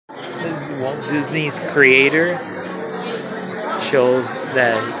Walt Disney's creator shows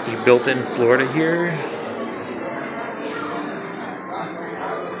that he built it in Florida here.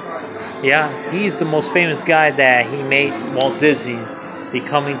 Yeah, he's the most famous guy that he made Walt Disney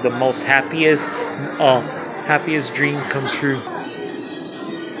becoming the most happiest dream come true.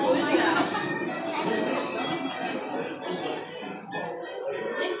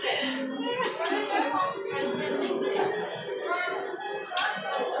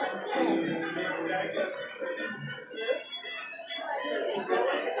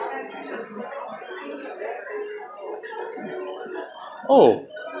 Oh,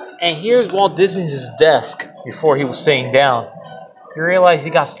 and here's Walt Disney's desk before he was sitting down. You realize he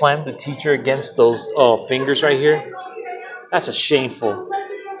got slammed the teacher against those fingers right here? That's a shameful.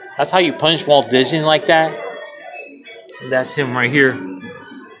 That's how you punish Walt Disney like that? And that's him right here.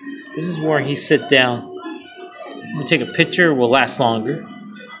 This is where he sit down. I'm gonna take a picture, it will last longer.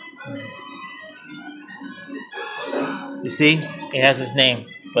 You see? It has his name,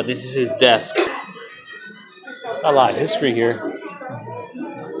 but this is his desk. A lot of history here.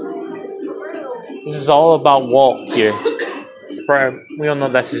 This is all about Walt here. We all know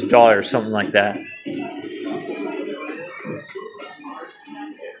that's his daughter or something like that.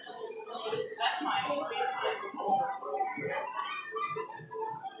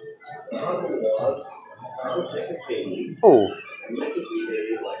 Oh,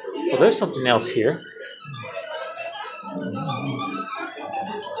 well, there's something else here.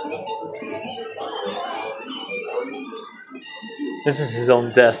 This is his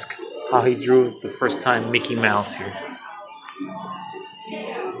own desk. How he drew the first time Mickey Mouse here.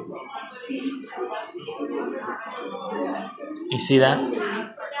 You see that?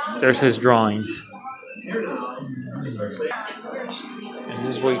 There's his drawings. And this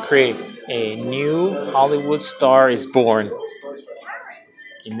is where he created a new Hollywood star is born.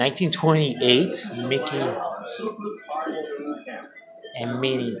 In 1928, Mickey and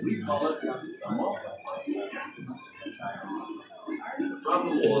Minnie Mouse.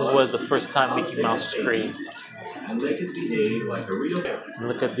 This is where the first time Mickey Mouse was created. And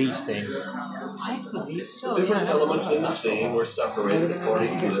look at these things. Different elements in the scene were separated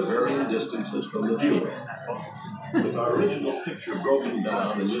according to their varying distances from the viewer. With our original picture broken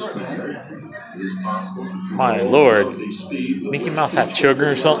down in this manner, it is possible to my lord, does Mickey Mouse have children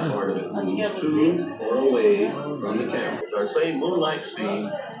or something? to or away from the camera. It's our same moonlight scene,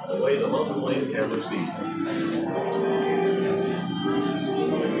 the way the multiplane camera sees it.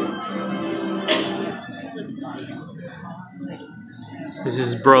 This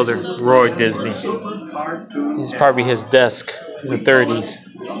is his brother, Roy Disney. This is probably his desk in the 30s.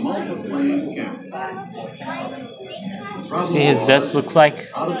 See his desk looks like?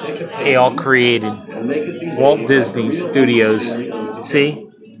 They all created. Walt Disney Studios. See?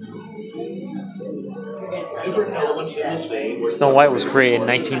 Snow White was created in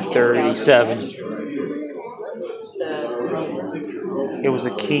 1937. It was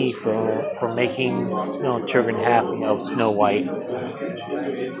a key for making children happy of Snow White.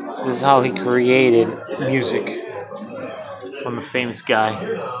 This is how he created music from a famous guy.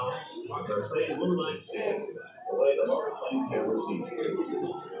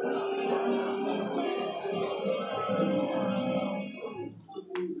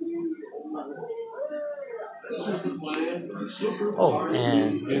 Oh,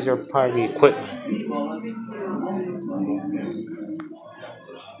 and these are part of the equipment.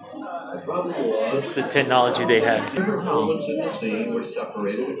 This is the technology they had. Different elements in the scene were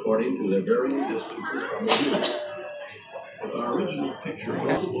separated according to their varying distances from the viewer. With our original picture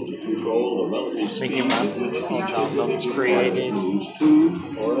possible to control the relative speed with which each of the was created moves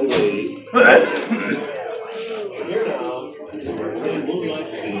to or away. Here now is our same moonlight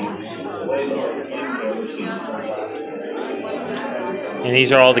scene, the way the multiplane camera sees it. And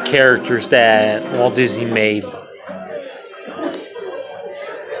these are all the characters that Walt Disney made.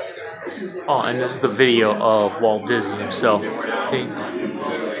 Oh, and this is the video of Walt Disney himself. See?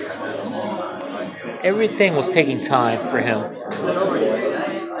 Everything was taking time for him.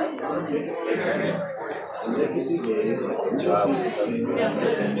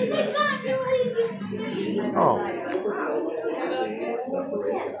 Oh.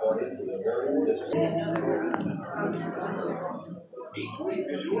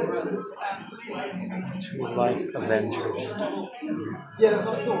 True Life Avengers. Yeah, that's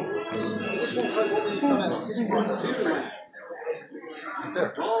what I thought. This one probably is done out. This one. I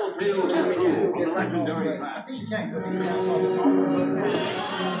think you can go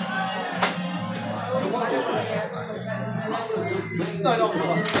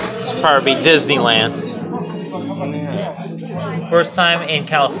It's probably Disneyland. First time in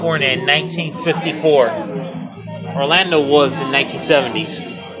California in 1954. Orlando was in 1970s.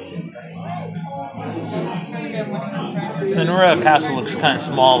 Cinderella Castle looks kind of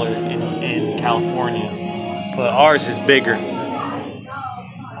smaller in California, but ours is bigger.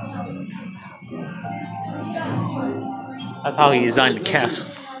 That's how he designed the castle.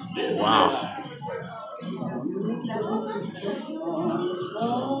 Wow.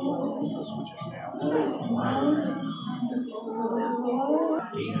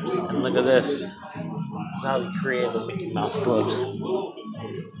 And look at this. This is how he created the Mickey Mouse clubs.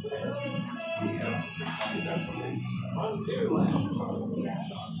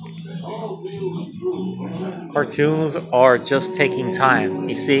 Cartoons are just taking time.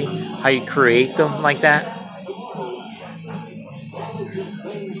 You see how you create them like that?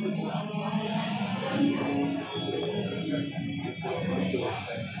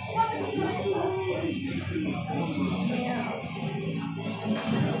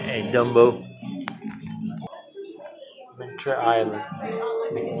 Hey, Dumbo. Adventure Island. I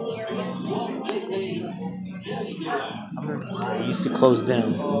remember it used to close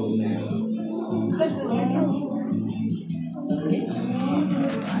down.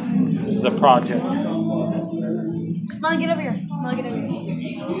 This is a project. Mom, get over here. Mom, get over here.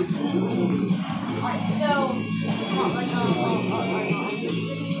 So,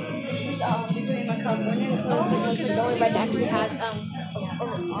 these are in California, so the only ride actually has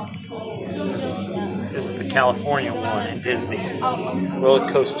This is the California one in Disney. Roller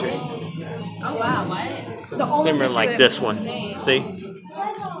coaster. Oh wow, what? Similar like this one. See?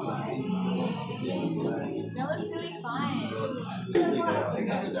 That looks really fun.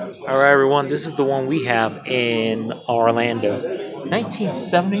 Alright everyone, this is the one we have in Orlando.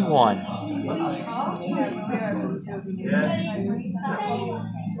 1971.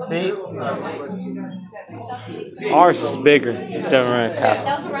 See? Ours is bigger. Cinderella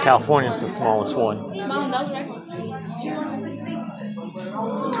Castle. California is the smallest one. Mom, that was right.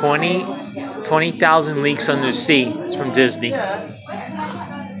 20,000 Leagues Under the Sea. It's from Disney.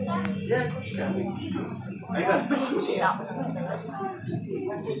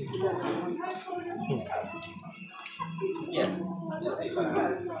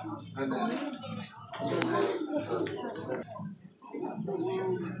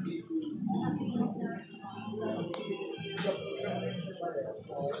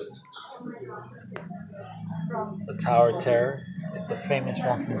 The Tower of Terror is the famous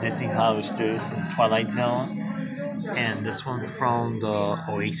one from Disney's Hollywood Studios from Twilight Zone. And this one from the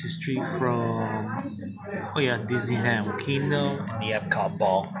Oasis Tree from Disneyland Kingdom and the Epcot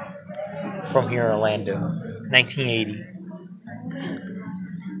Ball from here in Orlando, 1980.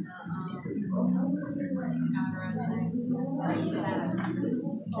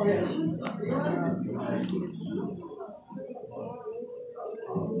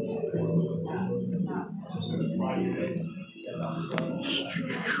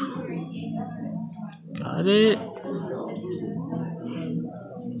 Got it.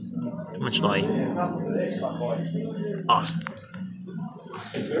 Too much light. Awesome.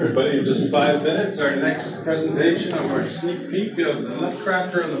 Everybody, in just 5 minutes, our next presentation of our sneak peek of the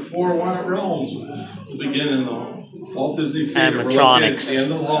Nutcracker and the Four Wonder Realms will begin in the Walt Disney Theater. Animatronics. We're located at the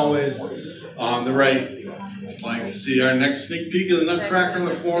end of the hallways on the right. If you'd like to see our next sneak peek of the Nutcracker and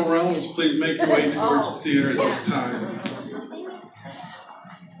the Four Realms, please make your way towards the theater at this time.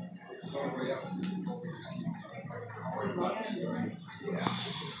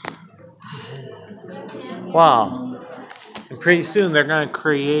 Wow. And pretty soon they're going to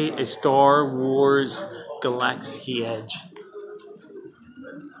create a Star Wars Galaxy Edge.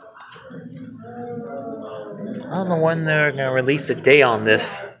 I don't know when they're going to release a day on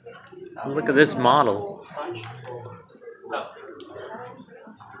this. Look at this model.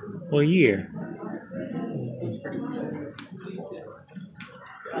 What year?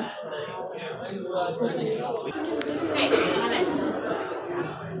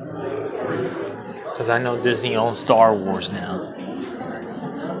 Because I know Disney owns Star Wars now.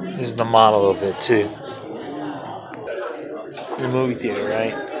 This is the model of it too. The movie theater,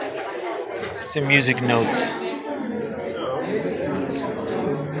 right? It's in music notes.